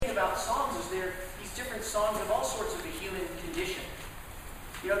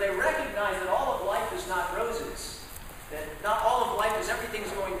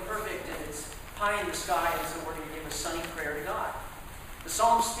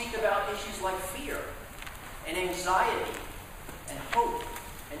speak about issues like fear and anxiety and hope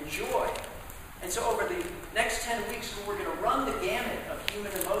and joy. And so over the next 10 weeks, we're going to run the gamut of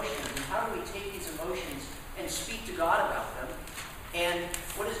human emotions. And how do we take these emotions and speak to God about them? And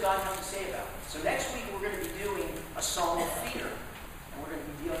what does God have to say about them? So next week, we're going to be doing a psalm of fear. And we're going to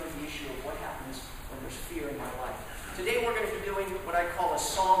be dealing with the issue of what happens when there's fear in my life. Today, we're going to be doing what I call a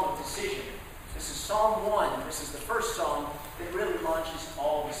psalm of decision. This is Psalm 1. This is the first psalm that really launches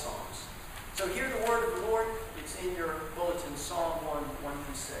all the psalms. So hear the word of the Lord. It's in your bulletin, Psalm 1, 1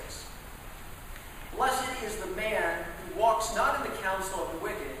 through 6. Blessed is the man who walks not in the counsel of the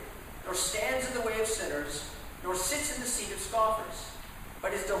wicked, nor stands in the way of sinners, nor sits in the seat of scoffers.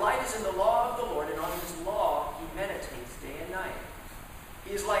 But his delight is in the law of the Lord, and on his law he meditates day and night.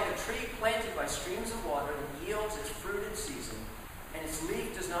 He is like a tree planted by streams of water that yields its fruit in season, and its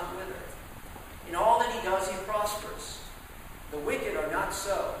leaf does not wither. In all that he does, he prospers. The wicked are not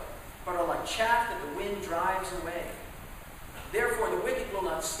so, but are like chaff that the wind drives away. Therefore the wicked will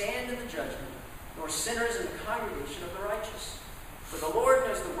not stand in the judgment, nor sinners in the congregation of the righteous. For the Lord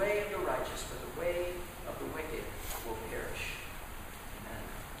knows the way of the righteous, but the way of the wicked will perish. Amen.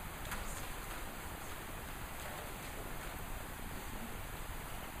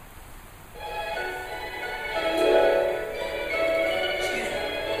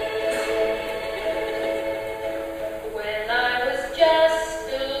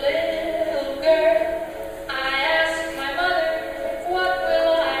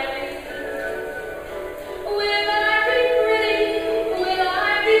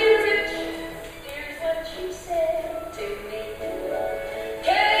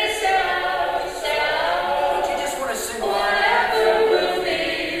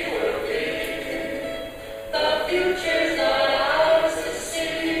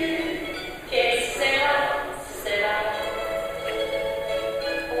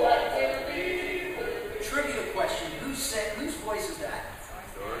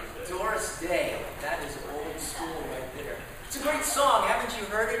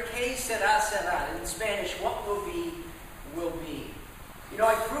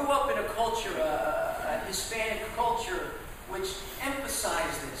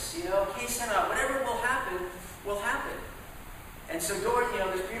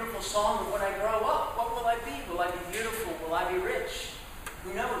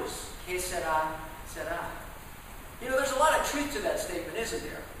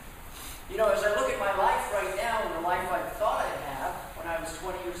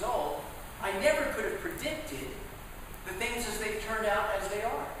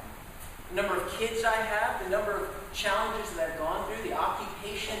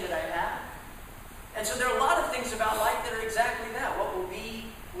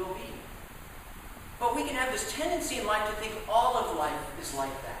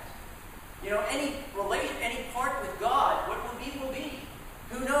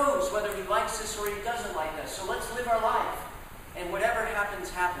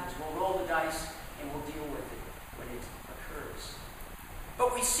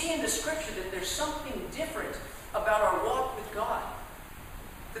 But we see in the scripture that there's something different about our walk with God.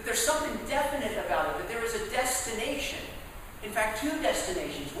 That there's something definite about it, that there is a destination. In fact, two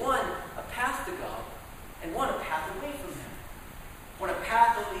destinations. One, a path to God, and one, a path away from Him. One, a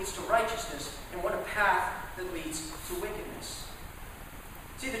path that leads to righteousness, and one, a path that leads to wickedness.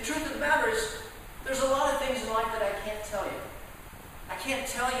 See, the truth of the matter is, there's a lot of things in life that I can't tell you. I can't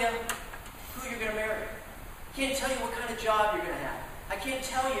tell you who you're going to marry. I can't tell you what kind of job you're going to have. I can't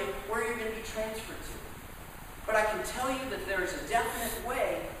tell you where you're going to be transferred to. But I can tell you that there is a definite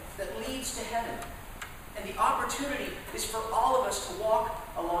way that leads to heaven. And the opportunity is for all of us to walk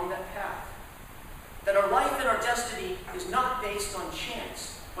along that path. That our life and our destiny is not based on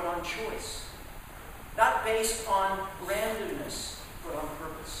chance, but on choice. Not based on randomness, but on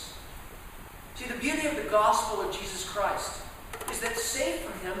purpose. See, the beauty of the gospel of Jesus Christ is that saved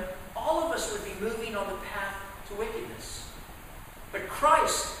from Him, all of us would be moving on the path to wickedness. But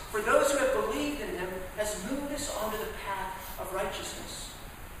Christ, for those who have believed in Him, has moved us onto the path of righteousness.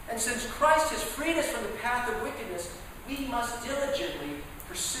 And since Christ has freed us from the path of wickedness, we must diligently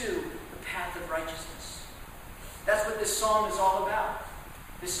pursue the path of righteousness. That's what this psalm is all about.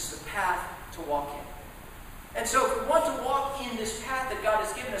 This is the path to walk in. And so if we want to walk in this path that God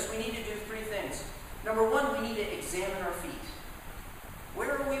has given us, we need to do three things. Number one, we need to examine our feet.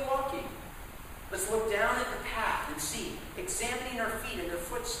 Where are we walking? Let's look down at the path and see, examining our feet and their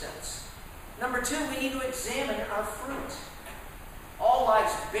footsteps. Number two, we need to examine our fruit. All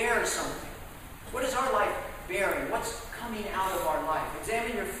lives bear something. What is our life bearing? What's coming out of our life?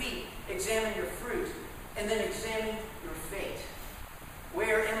 Examine your feet, examine your fruit, and then examine your fate.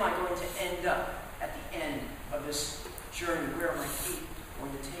 Where am end up at the end of this journey? Where are my feet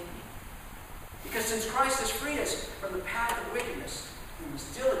going to take me? Because since Christ has freed us from the path of wickedness, we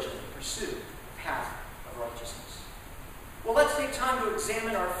must diligently pursue the path of righteousness. Well, let's take time to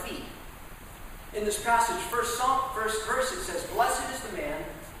examine our feet. In this passage, first verse, it says, "Blessed is the man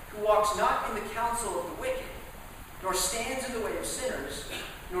who walks not in the counsel of the wicked, nor stands in the way of sinners,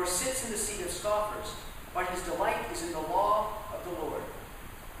 nor sits in the seat of scoffers, but his delight is in the law of the Lord."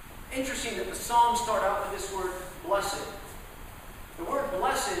 Interesting that the Psalms start out with this word, blessed. The word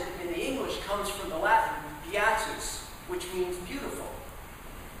blessed in the English comes from the Latin beatus, which means beautiful.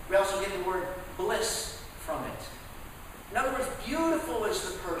 We also get the word bliss from it. In other words, beautiful is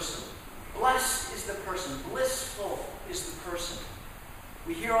the person. Blessed is the person. Blissful is the person.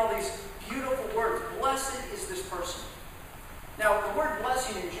 We hear all these beautiful words. Blessed is this person. Now, the word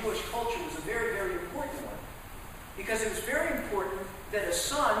blessing in Jewish culture was a very, very important one, because it was very important that a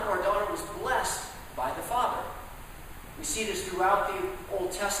son or a daughter was blessed by the father. We see this throughout the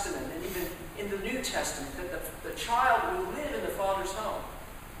Old Testament and even in the New Testament, that the child would live in the father's home.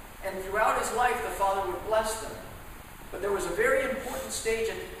 And throughout his life, the father would bless them. But there was a very important stage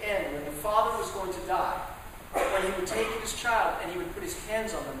at the end when the father was going to die, when he would take his child and he would put his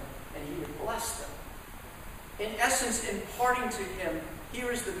hands on them and he would bless them. In essence, imparting to him,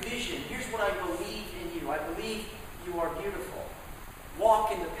 here is the vision. Here's what I believe in you. I believe you are beautiful.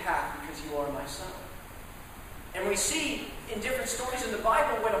 Walk in the path because you are my son. And we see in different stories in the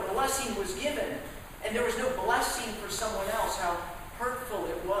Bible when a blessing was given and there was no blessing for someone else, how hurtful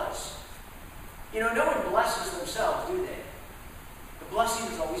it was. You know, no one blesses themselves, do they? The blessing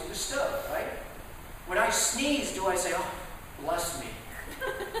is always bestowed, right? When I sneeze, do I say, "Oh, bless me"?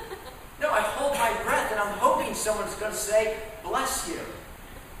 No, I hold my breath and I'm hoping someone's going to say, "Bless you."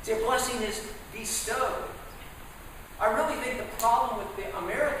 See, a blessing is bestowed. I really think the problem with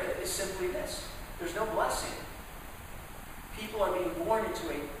America is simply this. There's no blessing. People are being born into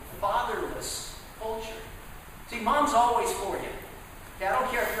a fatherless culture. See, mom's always for you. Okay, I don't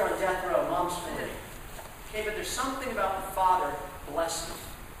care if you're on death row, mom's for you. Okay, but there's something about the father blessing.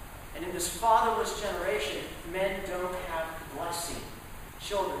 And in this fatherless generation, men don't have blessing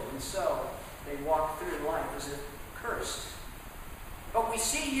children, and so they walk through life as if cursed. But we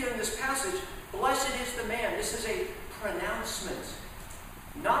see here in this passage, blessed is the man. This is a pronouncement,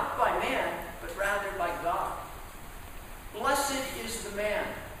 not by man, but rather by God. Blessed is the man.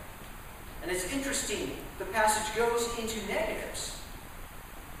 And it's interesting, the passage goes into negatives.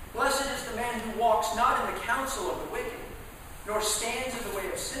 Blessed is the man who walks not in the counsel of the wicked, nor stands in the way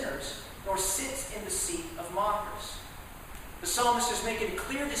of sinners, nor sits in the seat of mockers. The psalmist is making a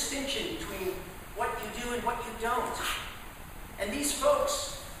clear distinction between what you do and what you don't. And these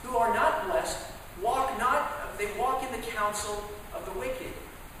folks who are not blessed walk in the counsel of the wicked.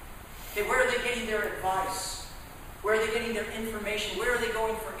 Okay, where are they getting their advice? Where are they getting their information? Where are they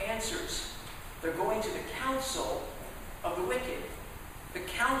going for answers? They're going to the counsel of the wicked. The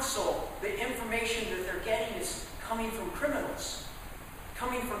counsel, the information that they're getting is coming from criminals,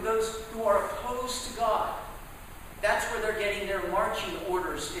 coming from those who are opposed to God. That's where they're getting their marching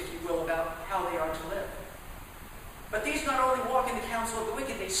orders, if you will, about how they are to live. But these not only walk in the counsel of the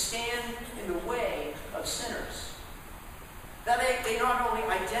wicked, they stand in the way of sinners. That they not only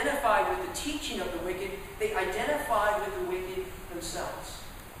identify with the teaching of the wicked, they identify with the wicked themselves.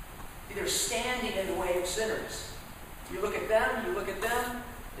 They're standing in the way of sinners. You look at them,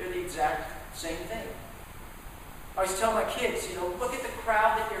 they're the exact same thing. I always tell my kids, look at the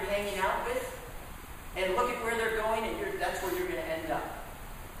crowd that you're hanging out with, and look at where they're going, and that's where you're going to end up.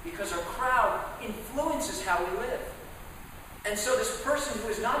 Because our crowd influences how we live. And so this person who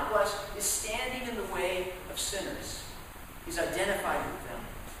is not blessed is standing in the way of sinners. He's identified with them.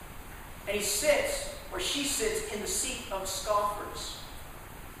 And he sits, or she sits, in the seat of scoffers.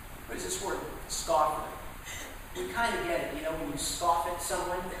 What is this word, scoffer? We kind of get it, when you scoff at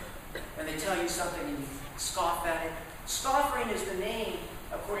someone, and they tell you something and you scoff at it. Scoffing is the name,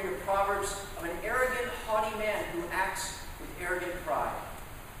 according to Proverbs, of an arrogant, haughty man who acts with arrogant pride.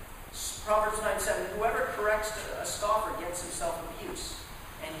 Proverbs 9:7, whoever corrects a scoffer gets himself abuse,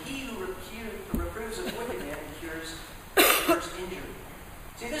 and he who reproves a wicked man incurs injury.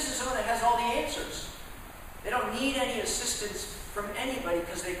 See, this is someone that has all the answers. They don't need any assistance from anybody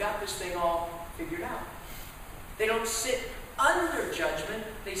because they got this thing all figured out. They don't sit under judgment,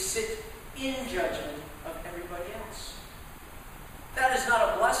 they sit in judgment of everybody else. That is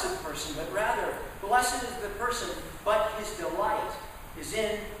not a blessed person, but rather, blessed is the person, but his delight is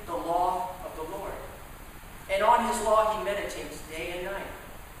in the law of the Lord. And on his law he meditates day and night.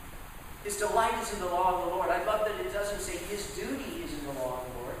 His delight is in the law of the Lord. I love that it doesn't say his duty is in the law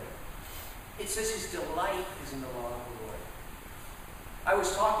of the Lord. says his delight is in the law of the Lord. I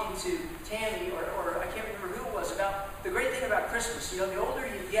was talking to Tammy, or I can't remember who it was, about the great thing about Christmas. You know, the older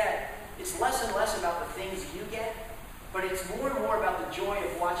you get, it's less and less about the things you get, but it's more and more about the joy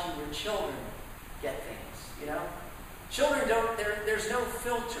of watching your children get things, you know? Children there's no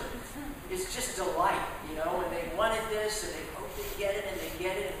filter. It's just delight, you know, and they wanted this, and they hope they get it, and they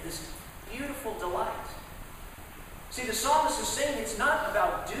get it, and this beautiful delight. See, the psalmist is saying it's not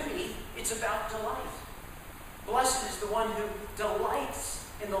about duty, it's about delight. Blessed is the one who delights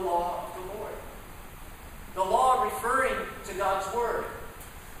in the law of the Lord. The law referring to God's Word.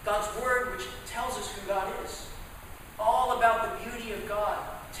 God's Word which tells us who God is. All about the beauty of God.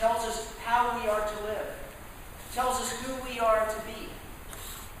 Tells us how we are to live. Tells us who we are to be.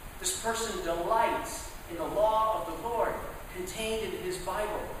 This person delights in the law of the Lord contained in his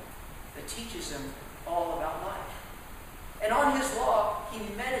Bible that teaches him all about life. And on his law, he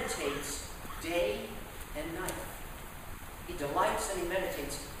meditates day and night. He delights and he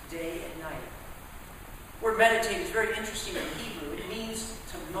meditates day and night. The word meditate is very interesting in Hebrew. It means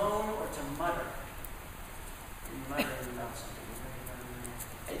to moan or to mutter. You mutter about something.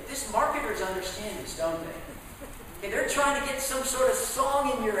 And this marketers understand this, don't they? Okay, they're trying to get some sort of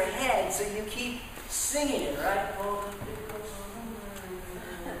song in your head so you keep singing it, right?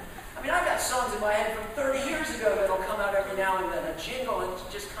 I mean, I've got songs in my head from 30 years ago that'll come out every now and then, a jingle, and it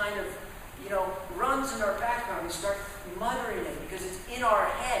just kind of, you know, runs in our background. We start muttering it because it's in our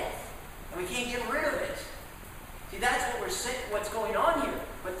head, and we can't get rid of it. See, that's what we're saying, what's going on here.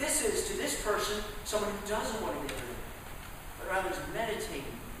 But this is, to this person, someone who doesn't want to get rid of it, but rather is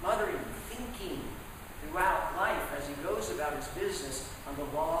meditating, muttering, thinking throughout life as he goes about his business on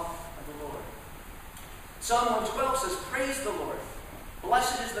the law of the Lord. Psalm 112 says, "Praise the Lord.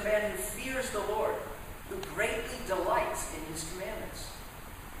 Blessed is the man who fears the Lord, who greatly delights in his commandments.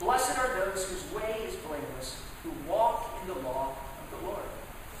 Blessed are those whose way is blameless, who walk in the law of the Lord."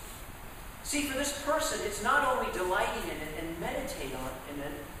 See, for this person, it's not only delighting in it and meditate in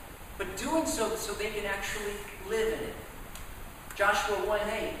it, but doing so they can actually live in it. Joshua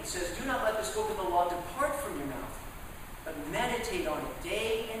 1:8 says, "Do not let this book of the law depart from your mouth, but meditate on it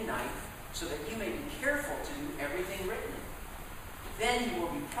day and night, so that you may be careful to do everything written in it. Then you will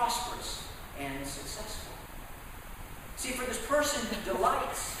be prosperous and successful." See, for this person who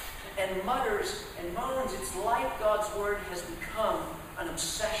delights and mutters and moans, it's like God's Word has become an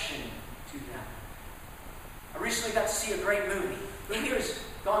obsession to them. I recently got to see a great movie. Who here has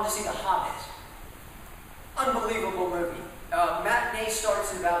gone to see The Hobbit? Unbelievable movie. Matinee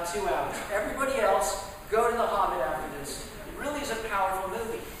starts in about 2 hours. Everybody else, go to The Hobbit after this. It really is a powerful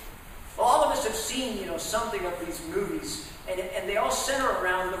movie. Well, all of us have seen, something of these movies, and they all center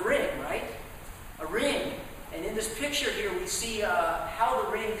around the ring, right? A ring. And in this picture here, we see how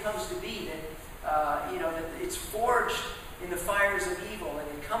the ring comes to be. That it's forged in the fires of evil, and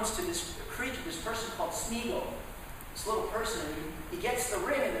it comes to this creature, this person called Smeagol, this little person. And he gets the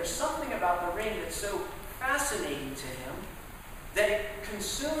ring, and there's something about the ring that's so fascinating to him that it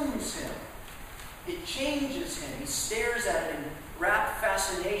consumes him. It changes him. He stares at it in rapt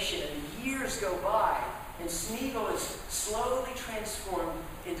fascination, and years go by, and Smeagol is slowly transformed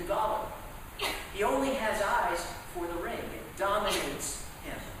into Gollum. He only has eyes for the ring. It dominates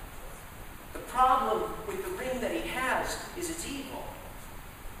him. The problem with the ring that he has is it's evil.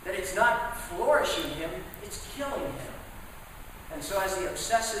 That it's not flourishing him, it's killing him. And so as he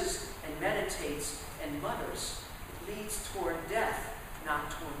obsesses and meditates and mutters, it leads toward death,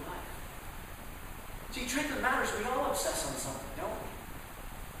 not toward life. See, truth of the matter is we all obsess on something, don't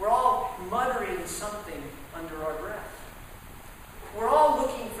we? We're all muttering something under our breath. We're all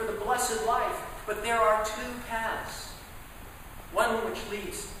looking for the blessed life, but there are two paths. One which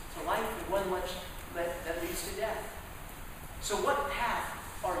leads to life and one which that leads to death. So what path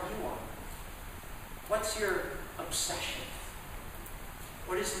are you on? What's your obsession?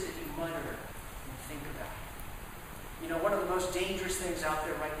 What is it that you mutter and think about? One of the most dangerous things out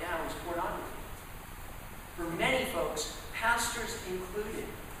there right now is pornography. For many folks, pastors included,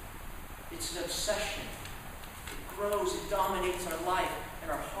 it's an obsession. It grows, it dominates our life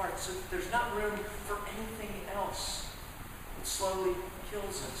and our hearts, so that there's not room for anything else. It slowly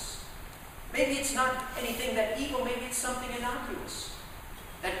kills us. Maybe it's not anything that evil, maybe it's something innocuous.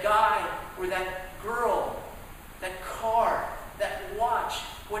 That guy or that girl, that car, that watch,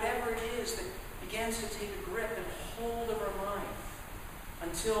 whatever it is that begins to take a grip and hold of our mind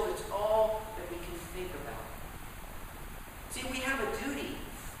until it's all that we can think about. See, we have a duty,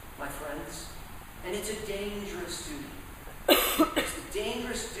 my friends, and it's a dangerous duty. It's the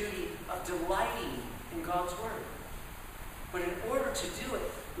dangerous duty of delighting in God's Word. But in order to do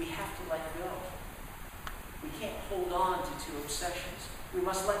it, we have to let go. We can't hold on to two obsessions. We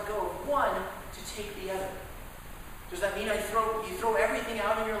must let go of one to take the other. Does that mean you throw everything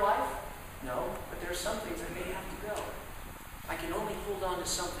out in your life? No, but there are some things that may have to go. I can only hold on to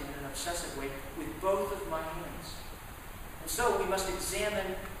something in an obsessive way with both of my hands. And so we must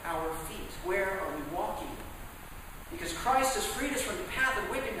examine our feet. Where are we walking? Because Christ has freed us from the path of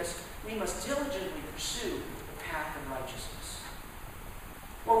wickedness, we must diligently pursue the path of righteousness.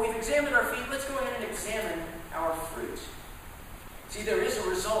 Well, we've examined our feet. Let's go ahead and examine our fruit. See, there is a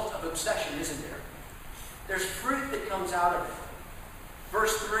result of obsession, isn't there? There's fruit that comes out of it.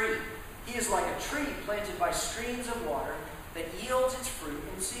 Verse 3, he is like a tree planted by streams of water that yields its fruit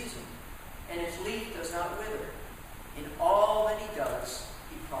in season, and its leaf does not wither. In all that he does,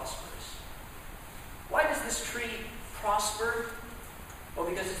 he prospers. Why does this tree prosper? Well,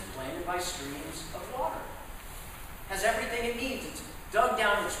 because it's planted by streams of water. It has everything it needs. It's dug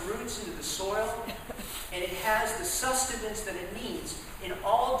down its roots into the soil, and it has the sustenance that it needs in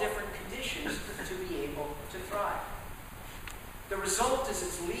all different conditions to be able to thrive. The result is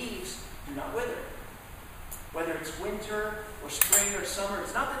its leaves do not wither. Whether it's winter or spring or summer,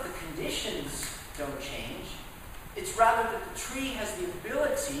 it's not that the conditions don't change. It's rather that the tree has the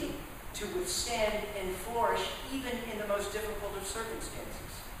ability to withstand and flourish even in the most difficult of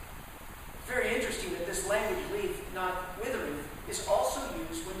circumstances. Very interesting that this language, leaf not withering, is also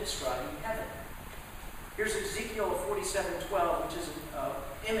used when describing heaven. Here's Ezekiel 47:12, which is an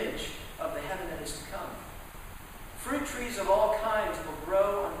image of the heaven that is to come. Fruit trees of all kinds will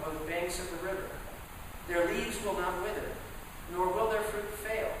grow on both banks of the river. Their leaves will not wither, nor will their fruit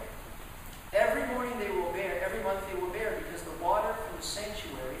fail. Every morning they will bear, every month they will bear, because the water from the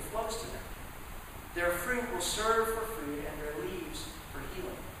sanctuary flows to them. Their fruit will serve for food, and their leaves for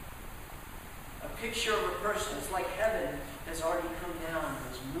healing. A picture of a person. It's like heaven has already come down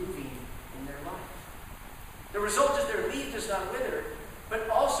and is moving in their life. The result is their leaf does not wither, but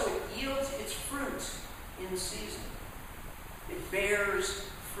also it yields its fruit in season. It bears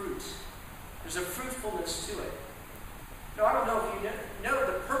fruit. There's a fruitfulness to it. Now, I don't know if you know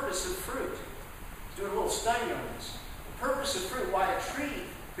the purpose of fruit. Let's do a little study on this. The purpose of fruit, why a tree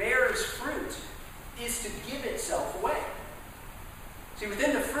bears fruit, is to give itself away. See,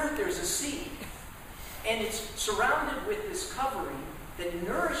 within the fruit there's a seed. And it's surrounded with this covering that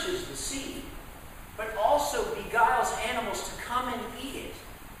nourishes the seed, but also beguiles animals to come and eat it.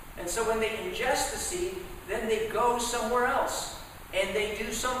 And so when they ingest the seed, then they go somewhere else. And they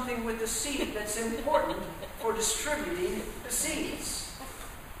do something with the seed that's important for distributing the seeds.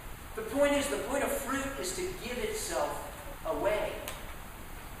 The point of fruit is to give itself away.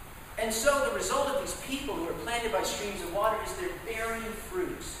 And so the result of these people who are planted by streams of water is they're bearing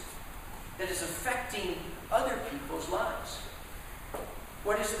fruit that is affecting other people's lives.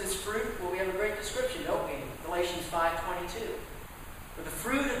 What is this fruit? Well, we have a great description, don't we? Galatians 5:22. For the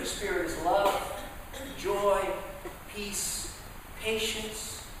fruit of the Spirit is love, joy, peace,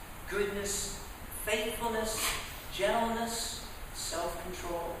 patience, goodness, faithfulness, gentleness,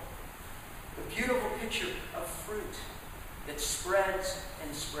 self-control. A beautiful picture of fruit that spreads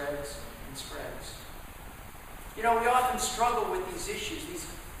and spreads and spreads. You know, we often struggle with these issues, these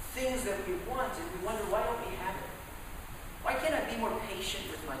things that we want, and we wonder, why don't we have it? Why can't I be more patient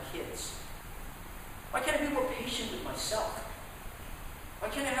with my kids? Why can't I be more patient with myself? Why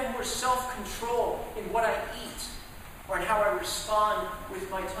can't I have more self-control in what I eat or in how I respond with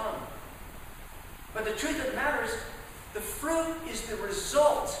my tongue? But the truth of the matter is, the fruit is the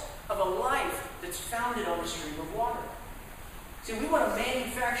result of a life that's founded on the stream of water. See, we want to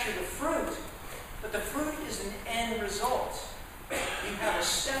manufacture the fruit, but the fruit is an end result. You have a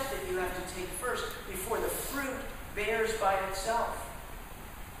step that you have to take first before the fruit bears by itself.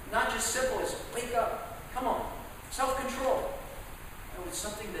 Not just simple as wake up, come on, self-control. No, it's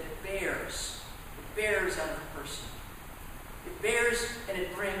something that bears. It bears out of a person. It bears and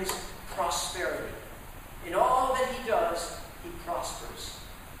it brings prosperity. In all that he does, he prospers.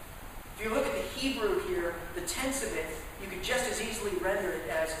 If you look at the Hebrew here, the tense of it, you could just as easily render it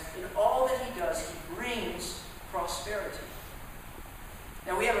as, in all that he does, he brings prosperity.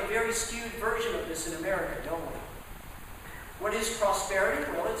 Now, we have a very skewed version of this in America, don't we? What is prosperity?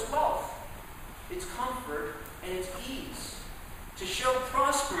 Well, it's wealth. It's comfort and it's ease. To show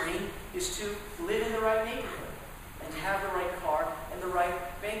prospering is to live in the right neighborhood and to have the right car and the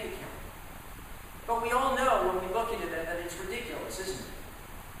right bank account. But we all know when we look into that it's ridiculous, isn't it?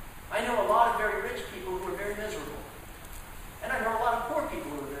 I know a lot of very rich people who are very miserable. And I know a lot of poor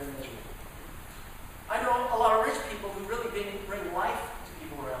people who are very miserable. I know a lot of rich people who really bring life to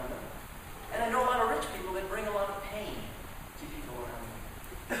people around them. And I know a lot of rich people that bring a lot of pain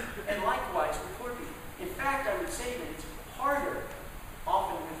fact, I would say that it's harder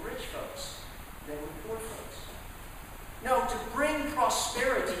often with rich folks than with poor folks. No, to bring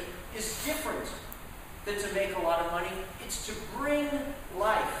prosperity is different than to make a lot of money. It's to bring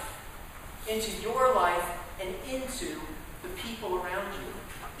life into your life and into the people around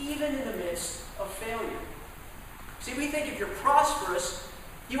you, even in the midst of failure. See, we think if you're prosperous,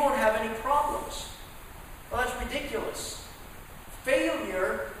 you won't have any problems. Well, that's ridiculous.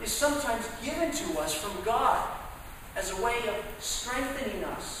 Failure is sometimes given to us from God as a way of strengthening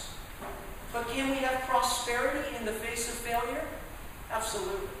us. But can we have prosperity in the face of failure?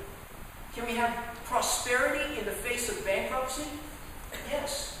 Absolutely. Can we have prosperity in the face of bankruptcy?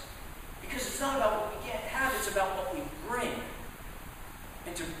 Yes. Because it's not about what we can't have, it's about what we bring.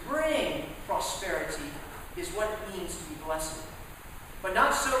 And to bring prosperity is what it means to be blessed. But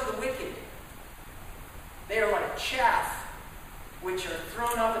not so the wicked. They are like chaff, which are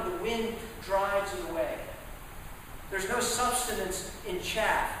thrown up and the wind drives it away. There's no substance in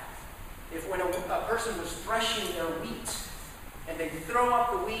chaff. If when a person was threshing their wheat, and they throw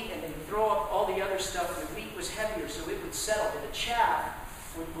up the wheat and they throw up all the other stuff, the wheat was heavier, so it would settle, but the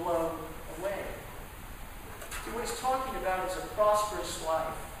chaff would blow away. See, what he's talking about is a prosperous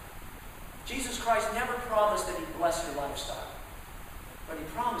life. Jesus Christ never promised that he'd bless your lifestyle, but he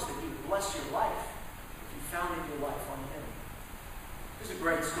promised that he would bless your life if you founded your life on him. This is a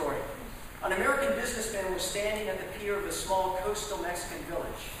great story. An American businessman was standing at the pier of a small coastal Mexican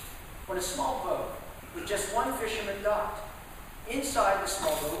village when a small boat with just one fisherman docked. Inside the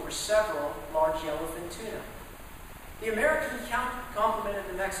small boat were several large yellowfin tuna. The American complimented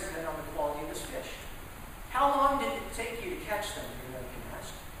the Mexican on the quality of his fish. "How long did it take you to catch them?" the American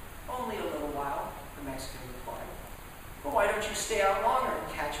asked. "Only a little while," the Mexican replied. "Well, why don't you stay out longer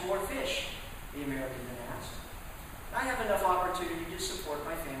and catch more fish?" the American then asked. "I have enough opportunity to support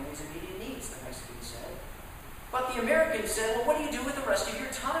my family's immediate needs," the Mexican said. But the American said, "Well, what do you do with the rest of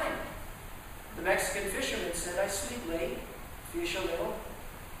your time?" The Mexican fisherman said, "I sleep late, fish a little,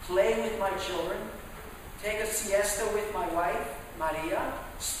 play with my children, take a siesta with my wife, Maria,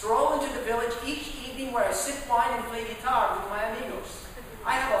 stroll into the village each evening where I sip wine and play guitar with my amigos.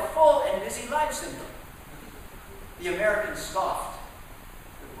 I have a full and busy life," syndrome. The American scoffed.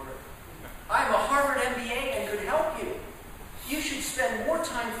 Good word. "I'm a Harvard MBA and could help you. You should spend more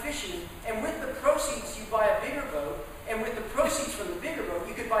time fishing, and with the proceeds you buy a bigger boat, and with the proceeds from the bigger boat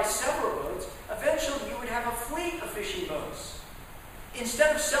you could buy several boats. Eventually you would have a fleet of fishing boats.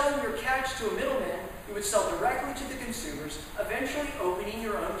 Instead of selling your catch to a middleman, you would sell directly to the consumers, eventually opening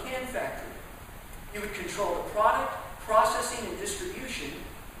your own can factory. You would control the product, processing, and distribution.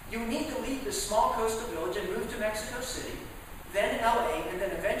 You would need to leave this small coastal village and move to Mexico City, then LA, and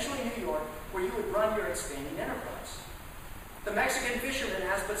then eventually New York, where you would run your expanding enterprise." The Mexican fisherman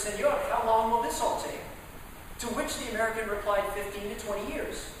asked, "But senor, how long will this all take?" To which the American replied, 15 to 20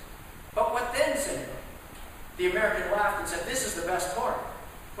 years. "But what then, senor?" The American laughed and said, "This is the best part.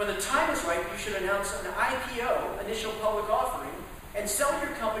 When the time is right, you should announce an IPO, initial public offering, and sell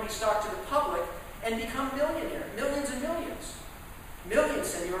your company stock to the public and become millionaire, millions and millions." "Millions,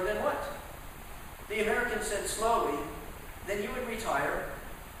 senor, then what?" The American said slowly, "Then you would retire,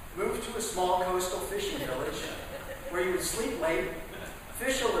 move to a small coastal fishing village where you would sleep late,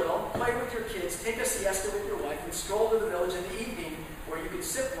 fish a little, play with your kids, take a siesta with your wife, and stroll to the village in the evening where you could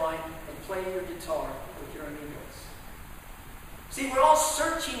sip wine and play your guitar with your amigos." See, we're all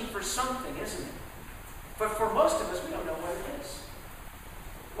searching for something, isn't it? But for most of us, we don't know what it is.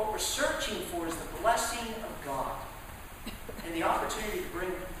 What we're searching for is the blessing of God and the opportunity to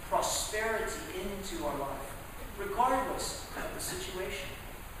bring prosperity into our life, regardless of the situation.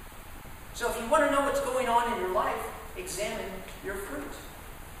 So if you want to know what's going on in your life, examine your fruit.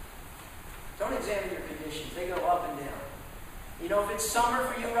 Don't examine your conditions. They go up and down. You know, if it's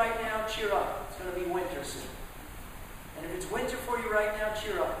summer for you right now, cheer up. It's going to be winter soon. And if it's winter for you right now,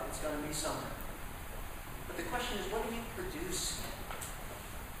 cheer up. It's going to be summer. But the question is, what do you produce?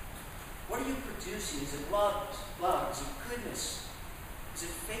 What are you producing? Is it love? Is it goodness? Is it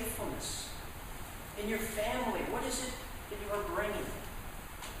faithfulness? In your family, what is it that you are bringing?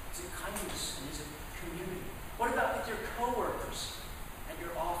 Is it kindness? And is it community? What about with your coworkers at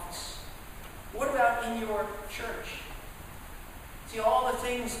your office? What about in your church? See, all the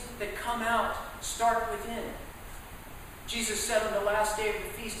things that come out start within. Jesus said on the last day of the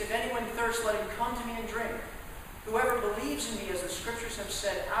feast, "If anyone thirsts, let him come to me and drink. Whoever believes in me, as the scriptures have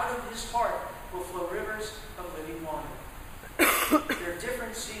said, out of his heart will flow rivers of living water." There are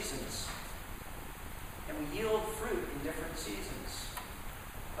different seasons, and we yield fruit in different seasons.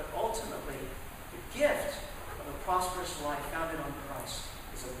 But ultimately, the gift of a prosperous life founded on Christ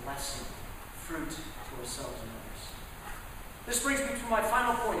is a blessing, fruit to us themselves and others. This brings me to my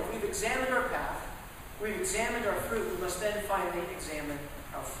final point. If we've examined our path, we've examined our fruit, we must then finally examine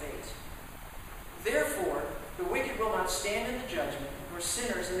our fate. Therefore, the wicked will not stand in the judgment, nor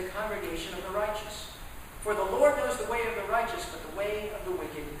sinners in the congregation of the righteous. For the Lord knows the way of the righteous, but the way of the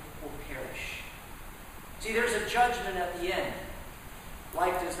wicked will perish. See, there's a judgment at the end.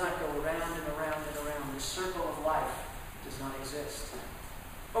 Life does not go around and around and around. This circle of life does not exist.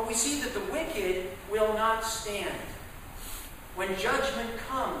 But we see that the wicked will not stand. When judgment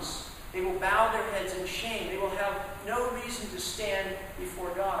comes, they will bow their heads in shame. They will have no reason to stand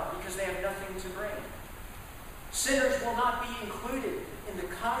before God because they have nothing to bring. Sinners will not be included in the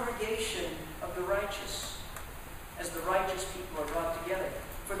congregation of the righteous as the righteous people are brought together.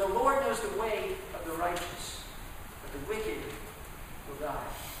 For the Lord knows the way of the righteous, but the wicked will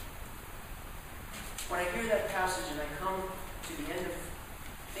die. When I hear that passage and I come to the end of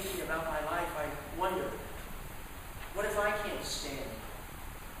thinking about my life, I wonder, what if I can't stand?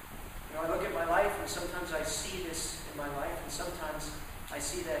 I look at my life and sometimes I see this in my life and sometimes I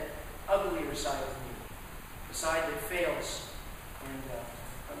see that uglier side of me, the side that fails. And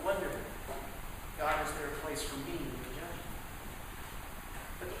I wonder, God, is there a place for me in the judgment?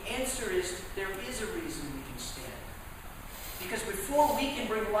 But the answer is, there is a reason we can stand. Because before we can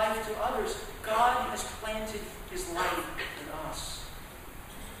bring life to others, God has planted his life in us.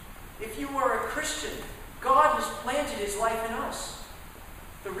 If you are a Christian, God has planted his life in us.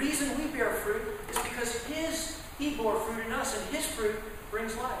 The reason we bear fruit is because he bore fruit in us, and his fruit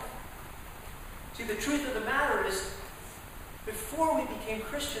brings life. See, the truth of the matter is, before we became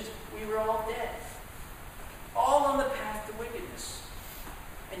Christians, we were all dead. All on the path to wickedness.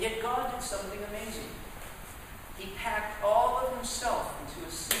 And yet God did something amazing. He packed all of himself into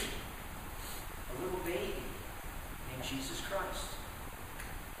a seed. A little baby named Jesus Christ,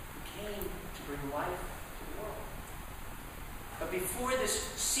 who came to bring life to the world. But before this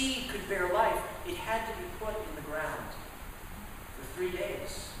seed could bear life, it had to be put in the ground for 3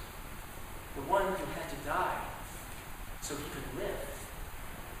 days. The one who had to die so he could live.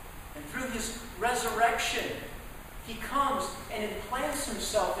 And through his resurrection, he comes and implants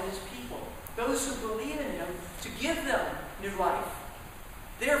himself in his people, those who believe in him, to give them new life.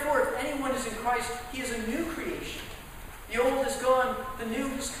 Therefore, if anyone is in Christ, he is a new creation. The old is gone, the new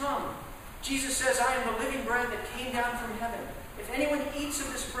has come. Jesus says, I am the living bread that came down from heaven. If anyone eats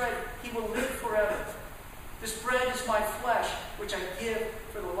of this bread, he will live forever. This bread is my flesh, which I give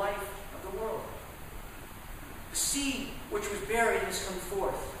for the life of the world. The seed which was buried has come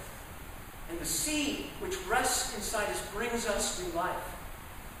forth. And the seed which rests inside us brings us new life.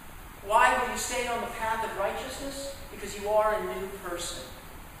 Why will you stay on the path of righteousness? Because you are a new person.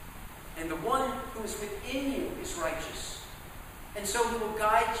 And the one who is within you is righteous. And so he will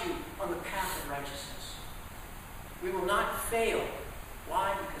guide you on the path of righteousness. We will not fail.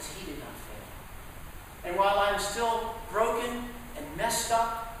 Why? Because he did not fail. And while I'm still broken and messed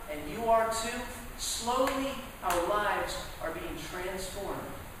up, and you are too, slowly our lives are being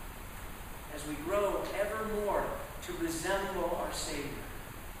transformed as we grow ever more to resemble our Savior.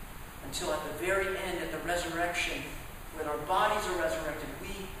 Until at the very end, at the resurrection, when our bodies are resurrected,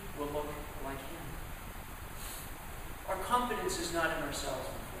 we will look like him. Our confidence is not in ourselves,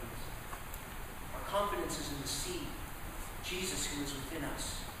 my friends. Our confidence is in the seed, Jesus, who is within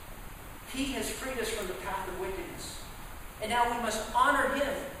us. He has freed us from the path of wickedness. And now we must honor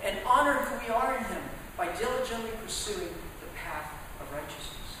him and honor who we are in him by diligently pursuing the path of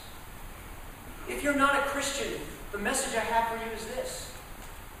righteousness. If you're not a Christian, the message I have for you is this.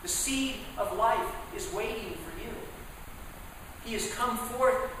 The seed of life is waiting for you. He has come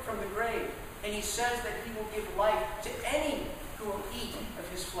forth from the grave, and he says that he will give life to any who will eat of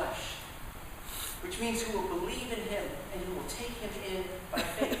his flesh, which means who will believe in him and who will take him in by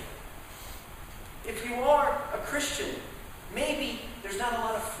faith. If you are a Christian, maybe there's not a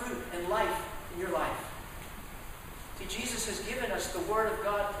lot of fruit and life in your life. See, Jesus has given us the Word of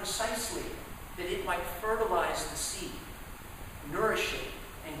God precisely that it might fertilize the seed, nourish it,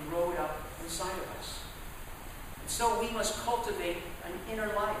 and grow it up inside of us. And so we must cultivate an inner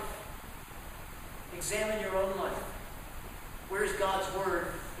life. Examine your own life. Where is God's Word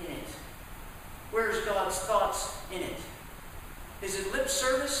in it? Where is God's thoughts in it? Is it lip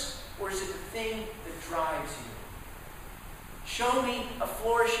service, or is it the thing that drives you? Show me a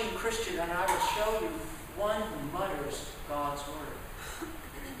flourishing Christian, and I will show you one who mutters God's Word.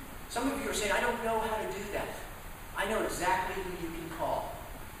 Some of you are saying, I don't know how to do that. I know exactly who you can call.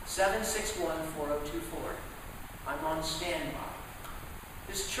 761-4024. I'm on standby.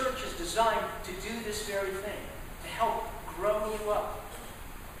 This church is designed to do this very thing, to help grow you up.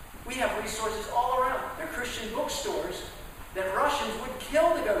 We have resources all around. There are Christian bookstores that Russians would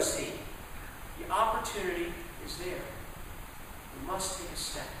kill to go see. The opportunity is there. We must take a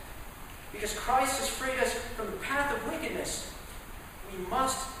step. Because Christ has freed us from the path of wickedness, we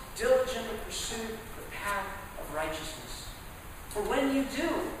must diligently pursue the path of righteousness. For when you do,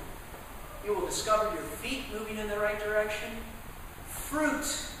 you will discover your feet moving in the right direction, fruit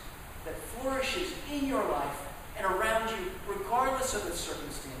that flourishes in your life and around you, regardless of the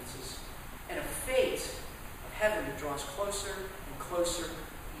circumstances, and a fate of heaven that draws closer and closer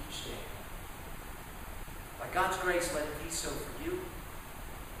each day. By God's grace, let it be so for you,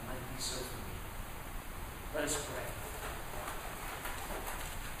 and let it be so for me. Let us pray.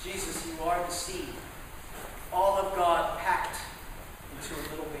 Jesus, you are the seed, all of God packed into a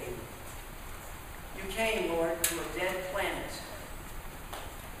little baby. You came, Lord, to a dead planet,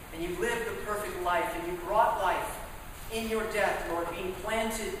 and you lived the perfect life, and you brought life in your death, Lord, being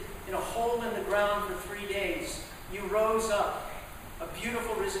planted in a hole in the ground for 3 days. You rose up, a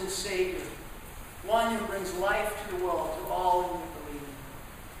beautiful risen Savior, one who brings life to the world, to all who believe in him.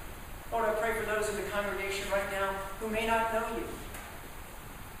 Lord, I pray for those in the congregation right now who may not know you,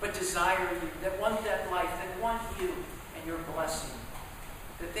 but desire you, that want that life, that want you and your blessing,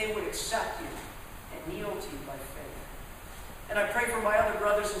 that they would accept you and kneel to you by faith. And I pray for my other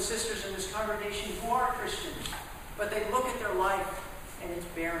brothers and sisters in this congregation who are Christians, but they look at their life and it's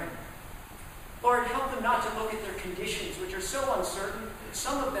barren. Lord, help them not to look at their conditions, which are so uncertain,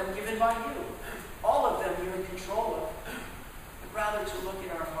 some of them given by you, all of them you're in control of, but rather to look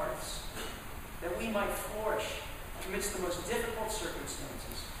at our hearts, that we might flourish amidst the most difficult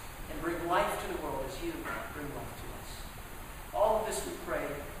circumstances and bring life to the world as you bring life to us. All of this we pray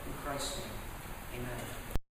in Christ's name.